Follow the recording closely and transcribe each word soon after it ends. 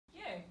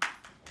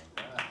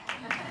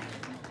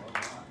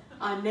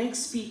Our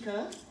next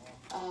speaker,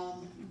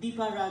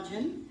 Deepa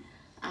Rajan,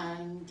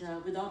 and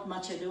without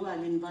much ado,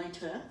 I'll invite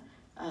her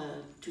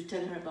to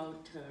tell her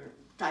about her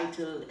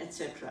title,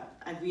 etc.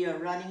 And we are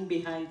running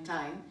behind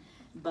time,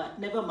 but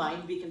never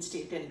mind, we can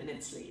stay 10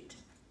 minutes late.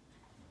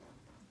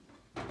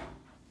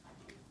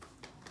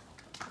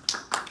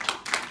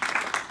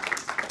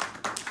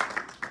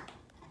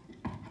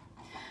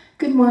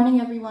 Good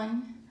morning,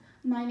 everyone.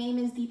 My name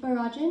is Deepa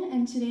Rajan,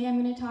 and today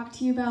I'm going to talk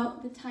to you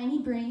about the tiny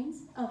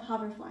brains of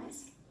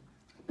hoverflies.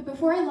 But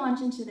before I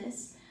launch into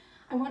this,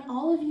 I want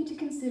all of you to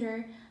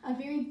consider a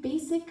very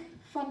basic,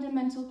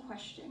 fundamental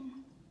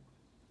question.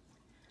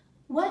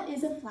 What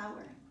is a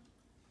flower?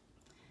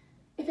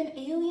 If an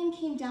alien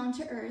came down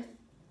to Earth,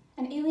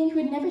 an alien who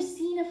had never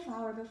seen a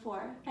flower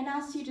before, and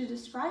asked you to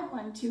describe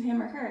one to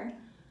him or her,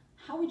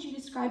 how would you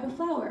describe a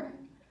flower?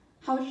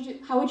 How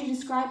would you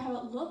describe how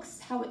it looks,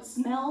 how it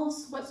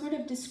smells? What sort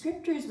of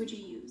descriptors would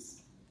you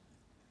use?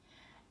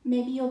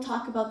 Maybe you'll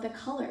talk about the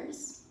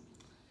colors,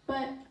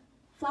 but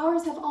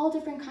flowers have all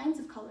different kinds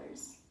of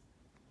colors.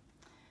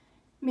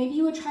 Maybe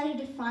you would try to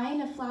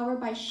define a flower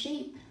by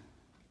shape,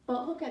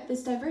 but look at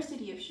this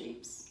diversity of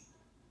shapes.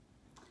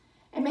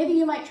 And maybe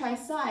you might try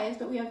size,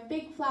 but we have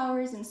big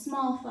flowers and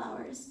small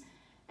flowers.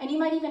 And you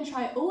might even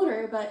try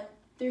odor, but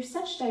there's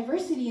such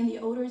diversity in the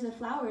odors of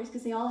flowers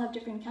because they all have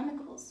different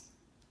chemicals.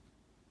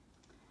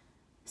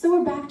 So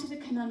we're back to the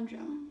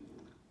conundrum.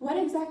 What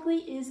exactly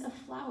is a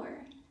flower?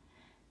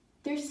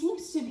 There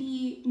seems to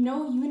be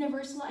no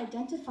universal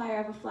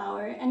identifier of a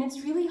flower, and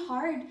it's really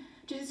hard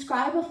to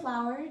describe a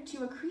flower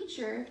to a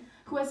creature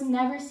who has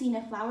never seen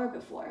a flower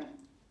before.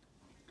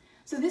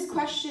 So this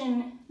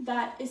question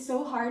that is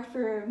so hard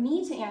for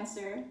me to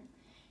answer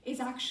is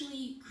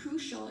actually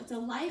crucial. It's a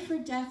life or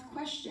death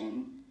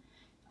question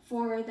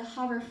for the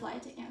hoverfly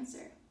to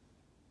answer.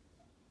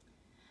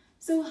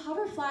 So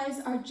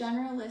hoverflies are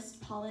generalist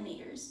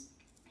pollinators.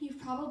 You've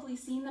probably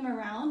seen them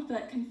around,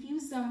 but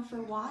confuse them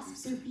for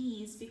wasps or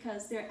bees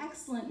because they're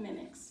excellent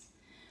mimics.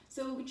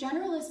 So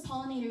generalist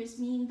pollinators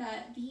mean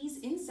that these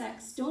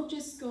insects don't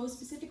just go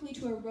specifically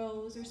to a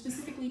rose or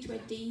specifically to a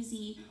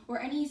daisy or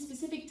any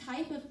specific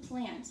type of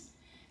plant.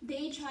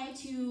 They try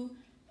to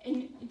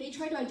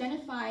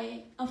identify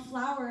a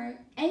flower,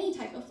 any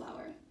type of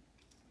flower.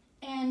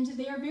 And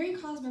they are very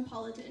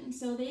cosmopolitan,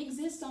 so they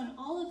exist on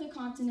all of the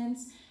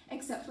continents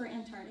except for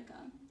Antarctica.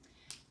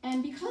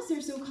 And because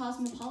they're so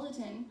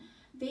cosmopolitan,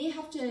 they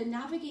have to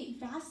navigate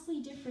vastly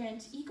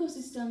different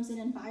ecosystems and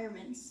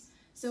environments.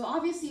 So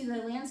obviously the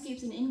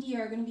landscapes in India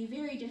are going to be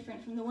very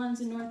different from the ones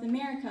in North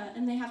America,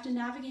 and they have to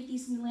navigate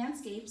these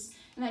landscapes,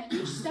 and at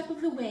each step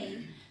of the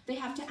way, they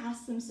have to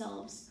ask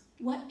themselves,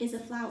 what is a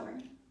flower?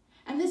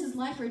 And this is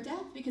life or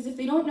death, because if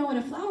they don't know what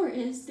a flower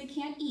is, they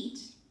can't eat,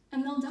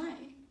 and they'll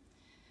die.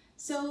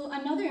 So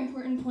another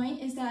important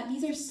point is that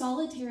these are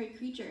solitary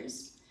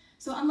creatures.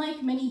 So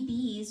unlike many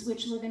bees,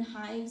 which live in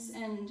hives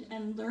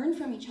and learn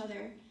from each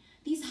other,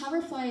 these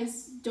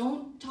hoverflies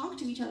don't talk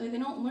to each other, they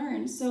don't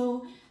learn.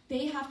 So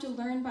they have to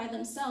learn by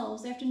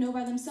themselves, they have to know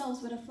by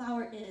themselves what a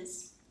flower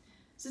is.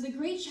 So the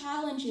great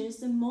challenge is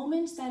the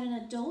moment that an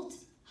adult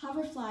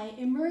hoverfly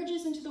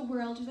emerges into the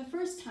world for the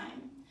first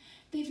time,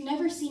 they've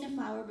never seen a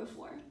flower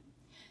before.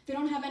 They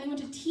don't have anyone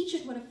to teach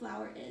it what a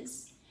flower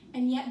is,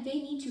 and yet they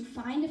need to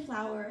find a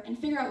flower and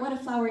figure out what a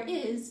flower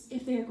is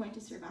if they are going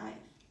to survive.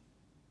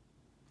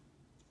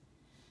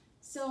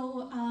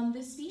 So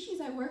the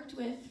species I worked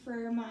with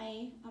for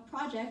my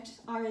project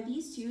are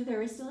these two, the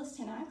Ristilus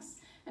tenax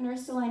and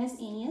Ristolinus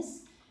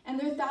aeneus. And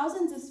there are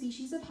thousands of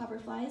species of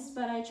hoverflies,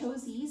 but I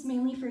chose these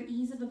mainly for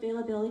ease of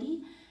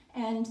availability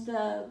and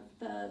the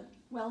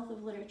wealth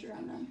of literature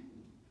on them.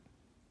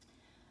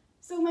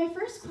 So my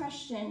first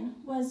question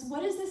was,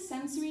 what is the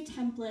sensory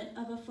template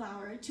of a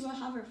flower to a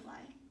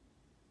hoverfly?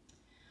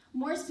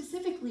 More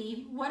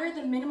specifically, what are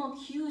the minimal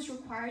cues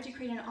required to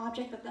create an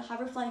object that the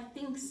hoverfly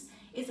thinks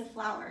is a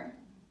flower?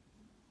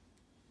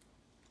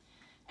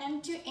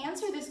 And to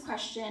answer this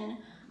question,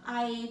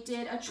 I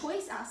did a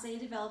choice assay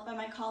developed by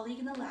my colleague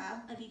in the lab,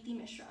 Aditi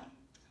Mishra.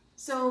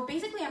 So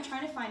basically, I'm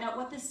trying to find out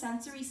what the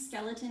sensory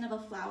skeleton of a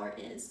flower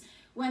is.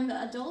 When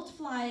the adult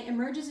fly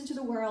emerges into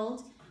the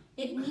world,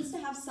 it needs to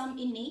have some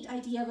innate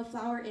idea of a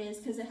flower is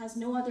because it has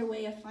no other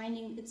way of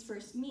finding its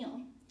first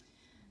meal.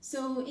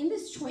 So in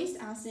this choice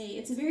assay,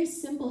 it's a very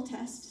simple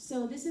test.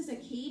 So this is a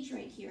cage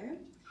right here.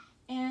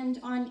 And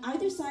on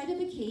either side of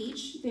the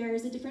cage, there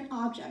is a different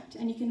object,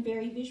 and you can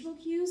vary visual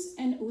cues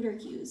and odor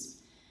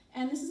cues.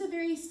 And this is a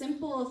very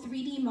simple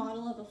 3D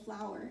model of a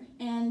flower.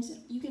 And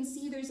you can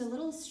see there's a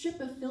little strip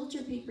of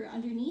filter paper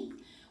underneath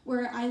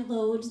where I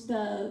load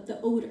the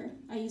odor.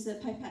 I use a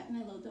pipette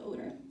and I load the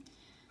odor.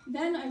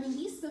 Then I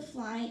release the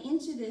fly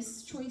into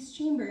this choice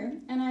chamber,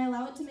 and I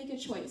allow it to make a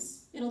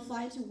choice. It'll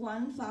fly to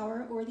one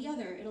flower or the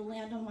other. It'll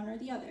land on one or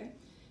the other.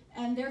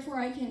 And therefore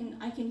I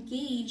can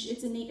gauge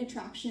its innate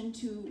attraction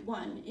to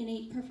one,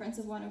 innate preference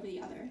of one over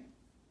the other.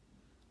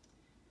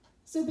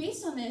 So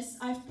based on this,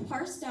 I've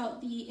parsed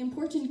out the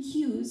important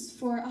cues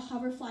for a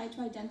hoverfly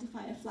to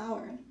identify a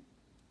flower.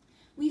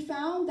 We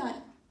found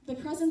that the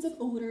presence of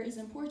odor is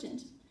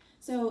important.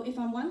 So if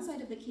on one side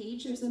of the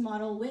cage there's a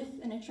model with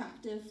an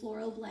attractive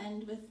floral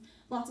blend with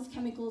lots of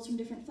chemicals from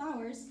different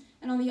flowers,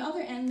 and on the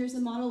other end there's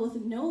a model with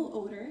no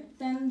odor,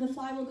 then the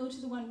fly will go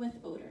to the one with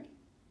odor.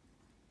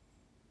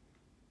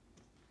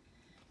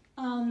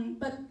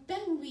 But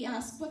then we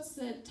ask, is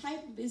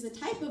the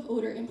type of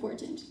odor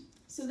important?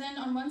 So then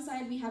on one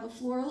side we have a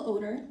floral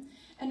odor,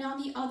 and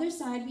on the other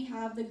side we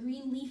have the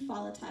green leaf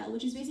volatile,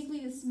 which is basically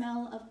the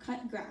smell of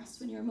cut grass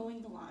when you're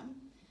mowing the lawn.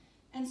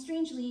 And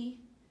strangely,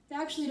 they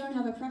actually don't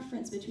have a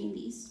preference between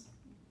these.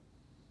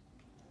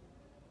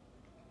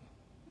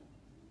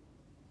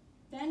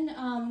 Then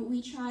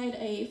we tried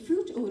a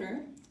fruit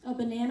odor, a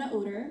banana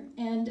odor,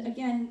 and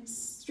again,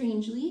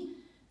 strangely,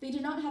 they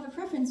did not have a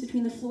preference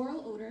between the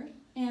floral odor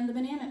and the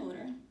banana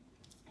odor.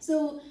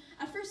 So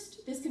at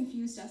first, this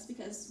confused us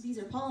because these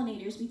are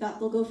pollinators. We thought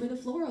they'll go for the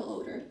floral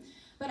odor.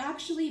 But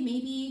actually,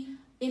 maybe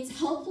it's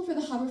helpful for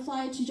the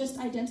hoverfly to just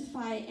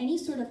identify any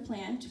sort of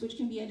plant, which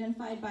can be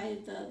identified by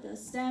the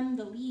stem,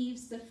 the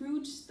leaves, the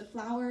fruit, the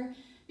flower,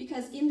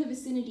 because in the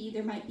vicinity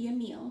there might be a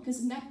meal,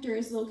 because nectar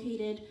is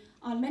located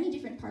on many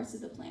different parts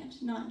of the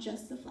plant, not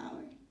just the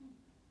flower.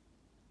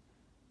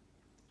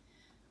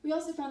 We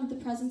also found that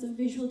the presence of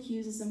visual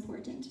cues is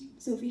important.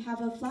 So if we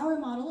have a flower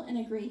model and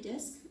a gray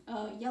disc,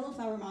 a yellow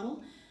flower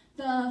model,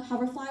 the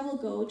hoverfly will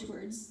go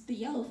towards the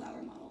yellow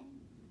flower model.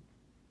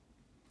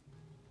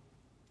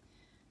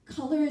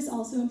 Color is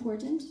also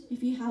important.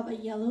 If you have a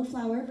yellow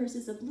flower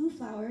versus a blue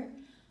flower,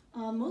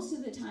 most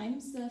of the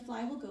times the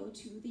fly will go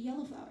to the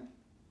yellow flower.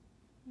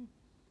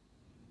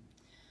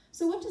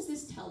 So what does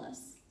this tell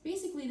us?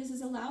 Basically, this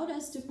has allowed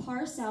us to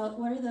parse out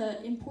what are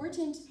the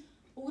important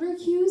odor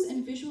cues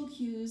and visual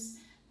cues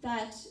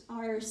that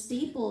are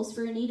staples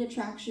for innate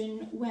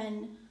attraction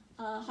when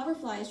a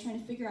hoverfly is trying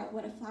to figure out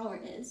what a flower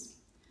is.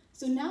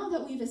 So now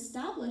that we've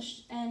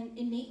established an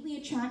innately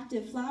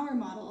attractive flower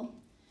model,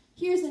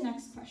 here's the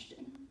next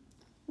question.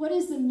 What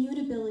is the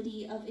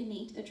mutability of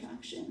innate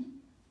attraction?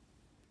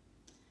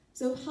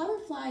 So if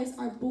hoverflies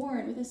are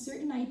born with a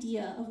certain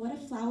idea of what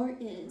a flower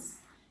is,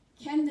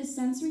 can the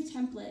sensory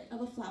template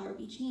of a flower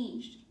be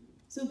changed?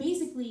 So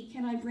basically,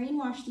 can I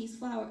brainwash these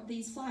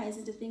flies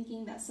into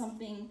thinking that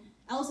something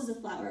else is a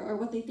flower, or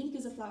what they think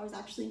is a flower is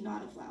actually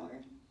not a flower?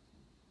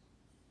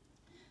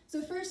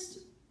 So first,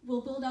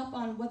 we'll build up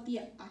on what the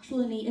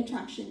actual innate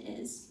attraction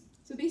is.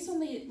 So based on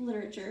the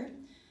literature,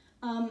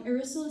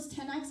 Ericeolus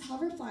tenax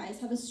hoverflies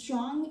have a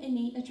strong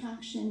innate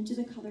attraction to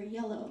the color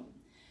yellow.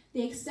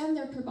 They extend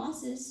their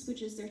proboscis,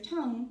 which is their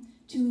tongue,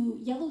 to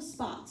yellow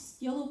spots,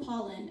 yellow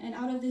pollen, and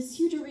out of this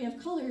huge array of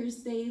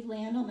colors, they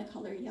land on the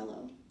color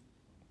yellow.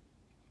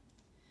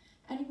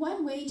 And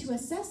one way to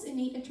assess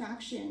innate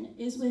attraction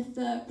is with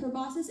the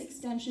proboscis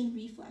extension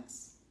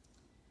reflex.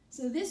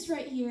 So this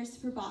right here is the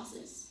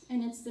proboscis,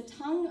 and it's the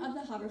tongue of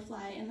the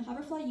hoverfly, and the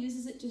hoverfly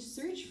uses it to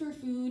search for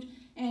food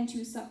and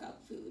to suck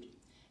up food.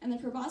 And the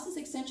proboscis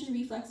extension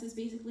reflex is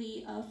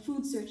basically a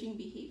food searching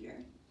behavior.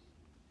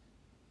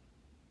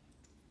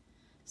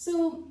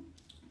 So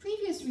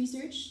previous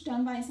research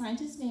done by a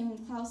scientist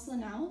named Klaus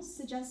Lanau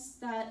suggests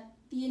that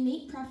the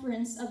innate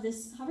preference of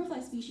this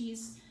hoverfly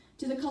species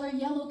to the color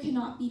yellow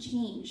cannot be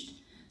changed.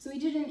 So he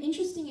did an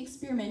interesting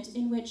experiment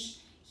in which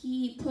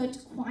he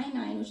put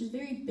quinine, which is a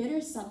very bitter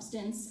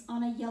substance,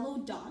 on a yellow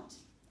dot,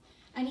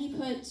 and he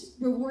put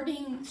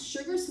rewarding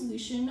sugar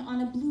solution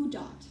on a blue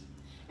dot.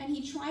 And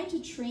he tried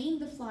to train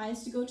the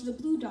flies to go to the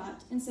blue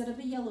dot instead of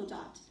the yellow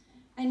dot.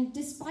 And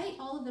despite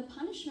all of the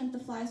punishment the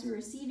flies were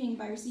receiving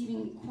by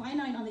receiving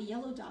quinine on the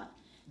yellow dot,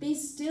 they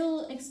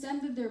still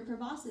extended their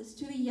proboscis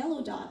to the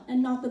yellow dot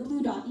and not the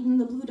blue dot, even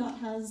though the blue dot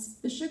has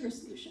the sugar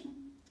solution.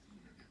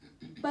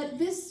 But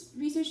this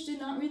research did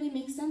not really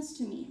make sense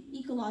to me,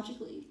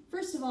 ecologically.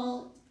 First of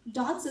all,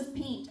 dots of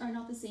paint are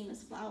not the same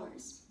as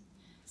flowers.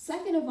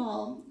 Second of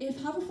all, if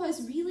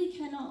hoverflies really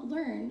cannot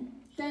learn,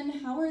 then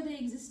how are they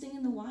existing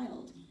in the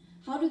wild?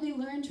 How do they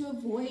learn to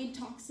avoid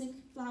toxic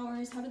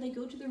flowers? How do they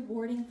go to their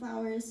rewarding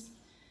flowers?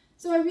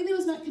 So I really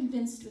was not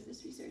convinced with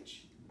this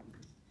research.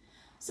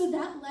 So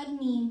that led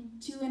me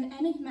to an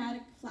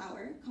enigmatic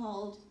flower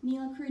called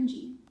Mila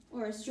Kringi,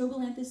 or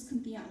Strobilanthus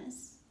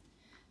cynthianus.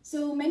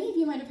 So many of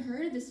you might have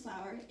heard of this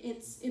flower.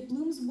 It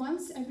blooms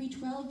once every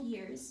 12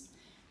 years,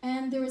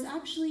 and there was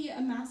actually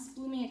a mass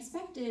blooming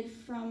expected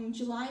from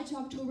July to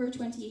October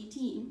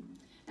 2018.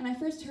 And I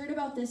first heard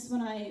about this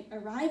when I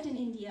arrived in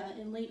India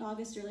in late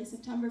August, early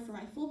September for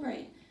my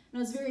Fulbright, and I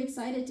was very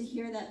excited to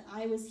hear that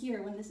I was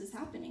here when this is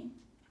happening.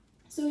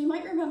 So you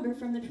might remember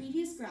from the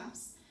previous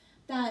graphs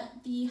that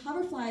the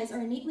hoverflies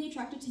are innately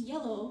attracted to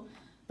yellow,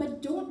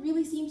 but don't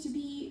really seem to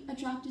be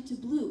attracted to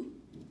blue.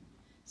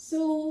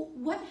 So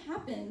what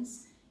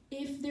happens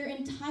if their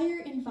entire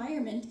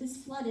environment is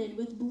flooded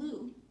with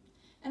blue?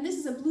 And this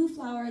is a blue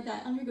flower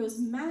that undergoes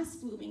mass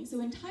blooming,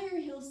 so entire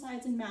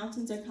hillsides and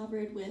mountains are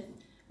covered with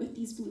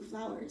these blue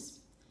flowers.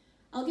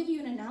 I'll give you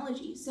an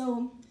analogy.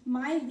 So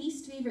my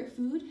least favorite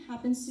food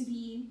happens to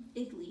be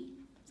idli.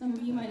 Some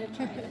of you might have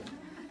tried it.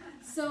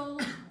 So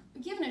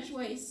given a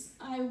choice,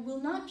 I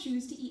will not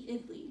choose to eat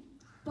idli.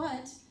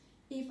 But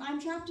If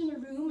I'm trapped in a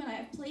room and I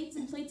have plates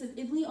and plates of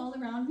idli all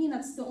around me and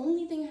that's the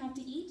only thing I have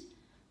to eat,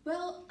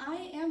 well,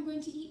 I am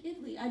going to eat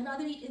idli. I'd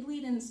rather eat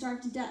idli than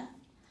starve to death.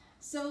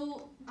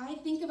 So I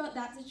think about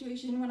that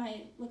situation when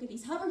I look at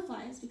these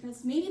hoverflies,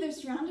 because maybe they're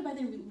surrounded by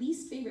their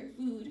least favorite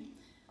food,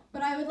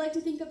 but I would like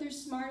to think that they're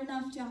smart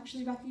enough to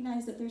actually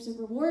recognize that there's a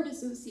reward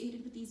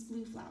associated with these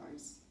blue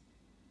flowers.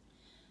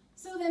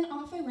 So then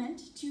off I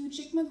went to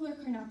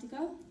Chikmagalur,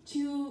 Karnataka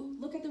to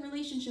look at the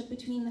relationship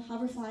between the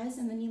hoverflies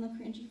and the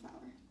Neelakurinji flower.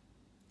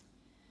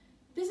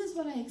 This is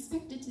what I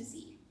expected to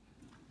see.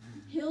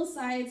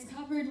 Hillsides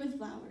covered with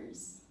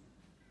flowers.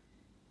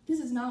 This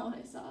is not what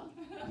I saw.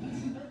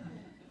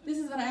 This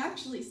is what I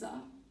actually saw.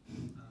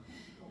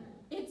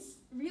 It's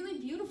really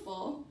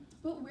beautiful,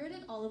 but where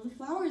did all of the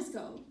flowers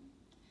go?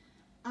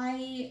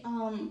 I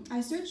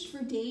searched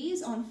for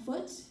days on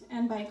foot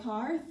and by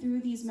car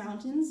through these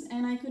mountains,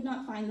 and I could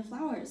not find the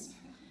flowers.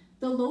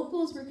 The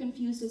locals were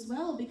confused as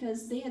well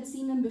because they had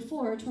seen them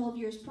before, 12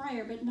 years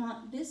prior, but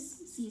not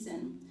this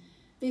season.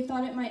 They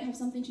thought it might have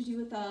something to do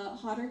with the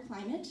hotter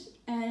climate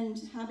and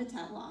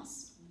habitat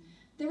loss.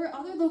 There were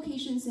other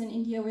locations in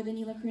India where the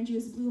Neelakurinji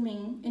was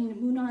blooming, in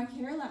Munnar,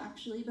 Kerala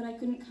actually, but I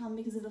couldn't come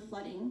because of the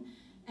flooding.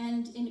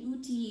 And in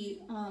Ooty,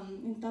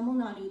 in Tamil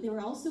Nadu, they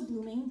were also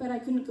blooming, but I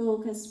couldn't go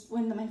because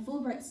when my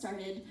Fulbright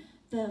started,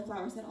 the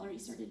flowers had already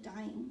started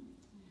dying.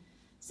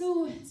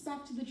 So it's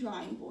back to the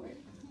drawing board.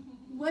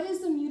 What is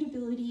the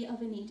mutability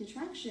of innate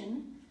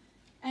attraction,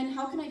 and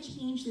how can I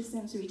change this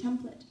sensory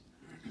template?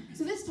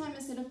 So this time,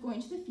 instead of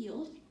going to the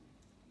field,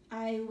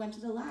 I went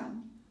to the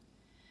lab.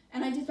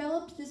 And I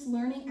developed this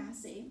learning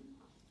assay.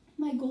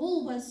 My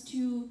goal was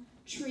to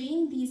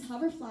train these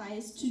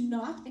hoverflies to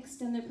not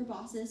extend their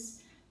proboscis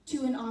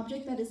to an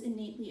object that is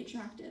innately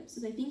attractive. So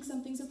they think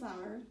something's a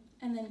flower,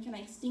 and then can I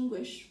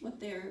extinguish what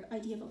their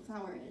idea of a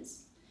flower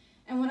is?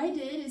 And what I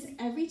did is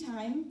every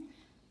time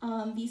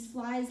these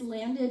flies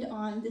landed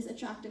on this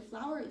attractive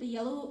flower, the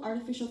yellow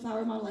artificial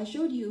flower model I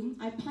showed you,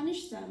 I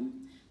punished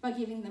them by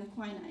giving them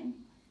quinine.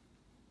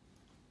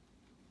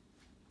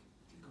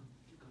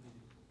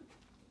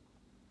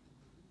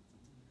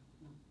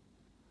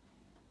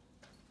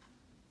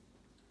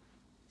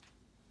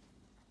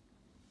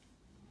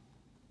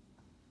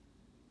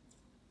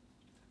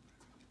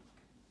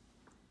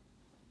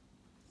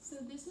 So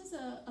this is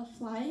a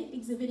fly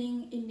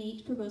exhibiting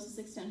innate proboscis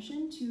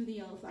extension to the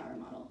yellow flower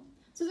model.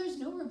 So there's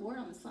no reward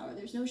on this flower,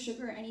 there's no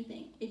sugar or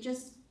anything. It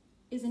just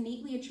is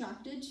innately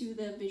attracted to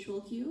the visual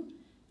cue,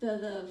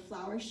 the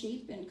flower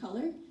shape and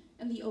color,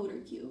 and the odor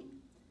cue.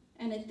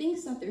 And it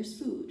thinks that there's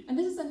food. And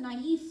this is a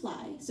naive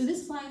fly. So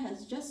this fly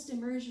has just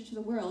emerged into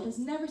the world, has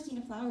never seen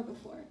a flower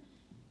before.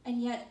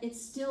 And yet it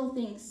still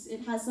thinks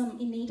it has some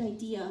innate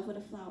idea of what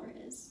a flower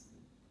is.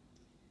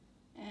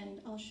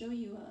 And I'll show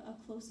you a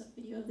close-up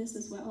video of this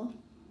as well.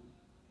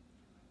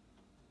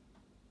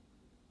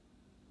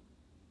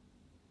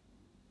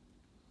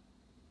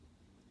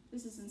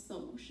 This is in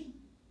slow motion.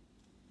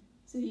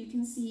 So you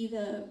can see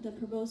the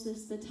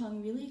proboscis, the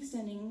tongue really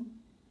extending.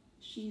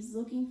 She's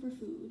looking for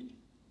food.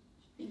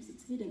 She thinks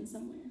it's hidden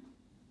somewhere.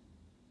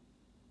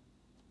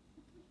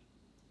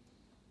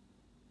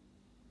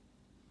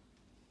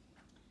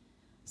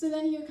 So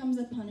then here comes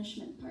the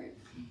punishment part.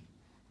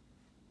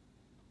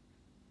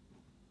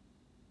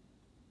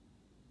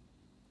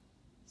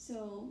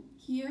 So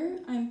here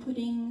I'm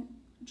putting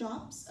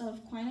drops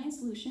of quinine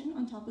solution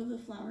on top of the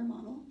flower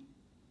model.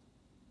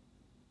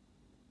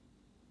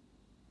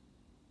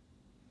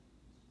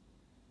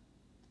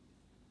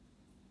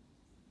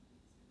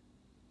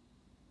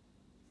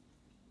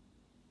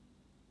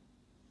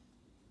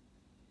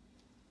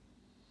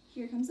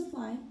 Here comes the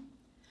fly.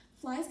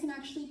 Flies can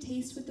actually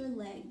taste with their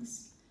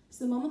legs.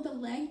 So the moment the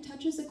leg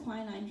touches a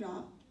quinine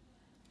drop,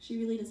 she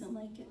really doesn't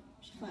like it.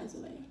 She flies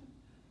away.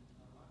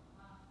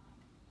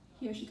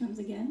 Here she comes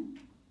again.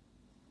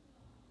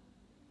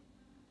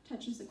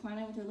 Touches the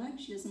quinine with her leg,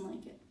 she doesn't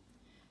like it.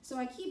 So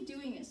I keep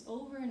doing this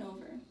over and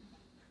over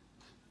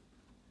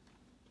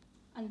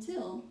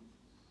until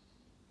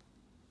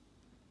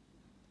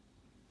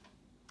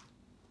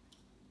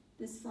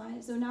this fly,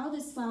 so now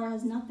this flower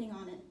has nothing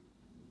on it.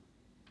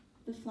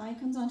 The fly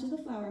comes onto the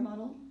flower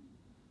model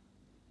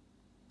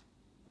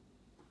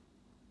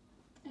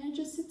and it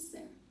just sits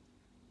there.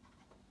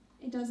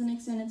 It doesn't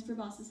extend its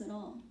proboscis at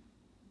all.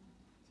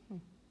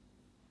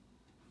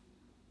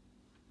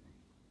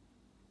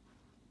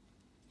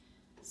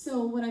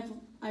 So what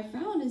I've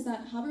found is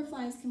that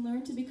hoverflies can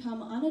learn to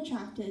become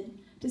unattracted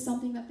to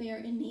something that they are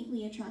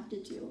innately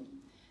attracted to.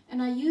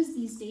 And I used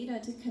these data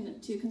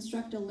to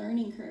construct a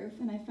learning curve,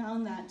 and I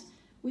found that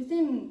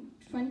within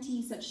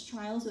 20 such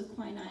trials with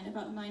quinine,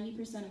 about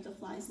 90% of the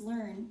flies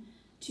learn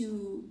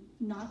to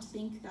not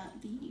think that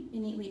the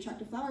innately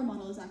attractive flower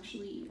model is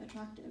actually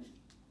attractive.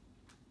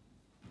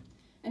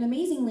 And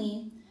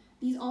amazingly,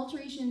 these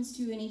alterations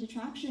to innate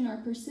attraction are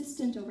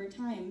persistent over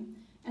time.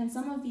 And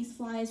some of these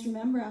flies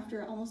remember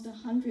after almost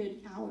 100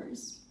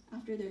 hours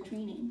after their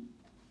training.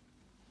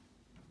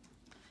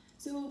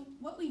 So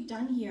what we've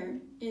done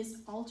here is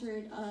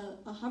altered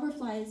a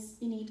hoverfly's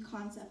innate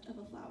concept of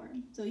a flower.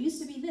 So it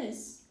used to be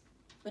this,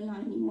 but not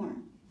anymore.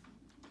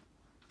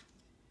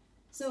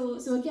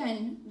 So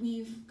again,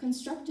 we've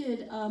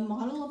constructed a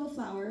model of a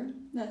flower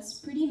that's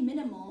pretty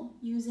minimal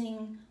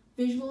using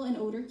visual and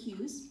odor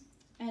cues,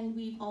 and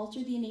we've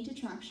altered the innate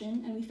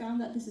attraction, and we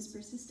found that this is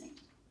persistent.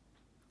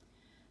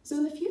 So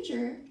in the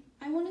future,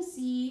 I want to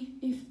see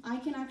if I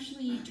can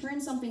actually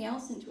turn something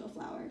else into a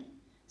flower.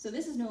 So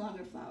this is no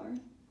longer a flower.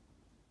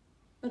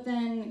 But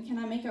then, can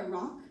I make a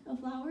rock a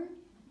flower?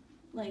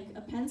 Like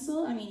a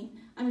pencil? I mean,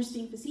 I'm just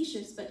being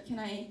facetious, but can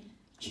I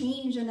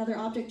change another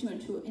object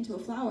into a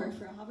flower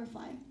for a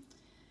hoverfly?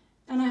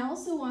 And I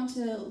also want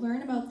to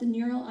learn about the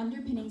neural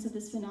underpinnings of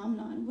this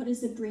phenomenon. What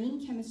is the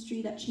brain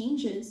chemistry that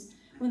changes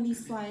when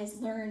these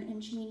flies learn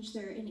and change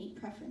their innate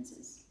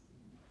preferences?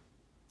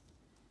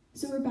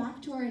 So we're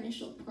back to our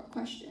initial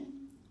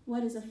question.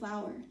 What is a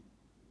flower?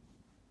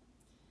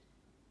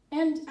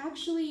 And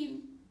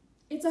actually,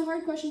 it's a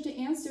hard question to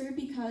answer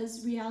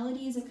because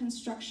reality is a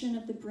construction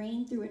of the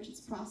brain through which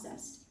it's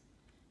processed.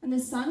 And the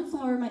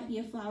sunflower might be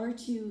a flower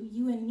to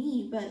you and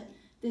me, but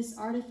this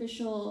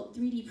artificial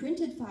 3D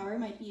printed flower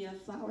might be a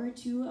flower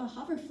to a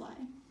hoverfly.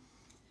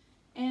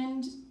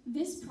 And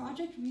this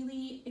project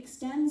really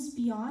extends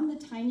beyond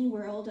the tiny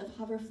world of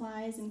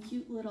hoverflies and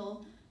cute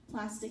little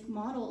plastic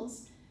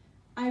models.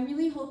 I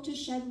really hope to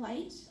shed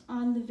light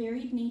on the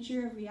varied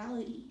nature of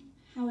reality,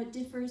 how it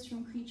differs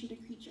from creature to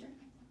creature.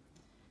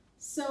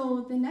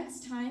 So the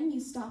next time you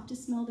stop to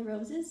smell the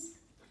roses,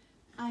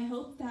 I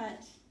hope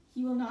that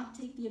you will not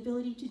take the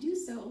ability to do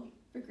so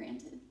for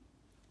granted.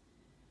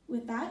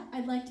 With that,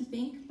 I'd like to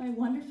thank my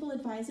wonderful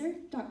advisor,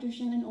 Dr.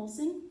 Shannon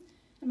Olson,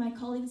 and my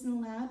colleagues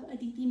in the lab,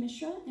 Aditi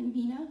Mishra and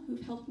Veena,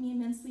 who've helped me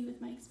immensely with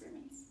my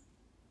experiments.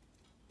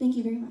 Thank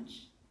you very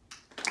much.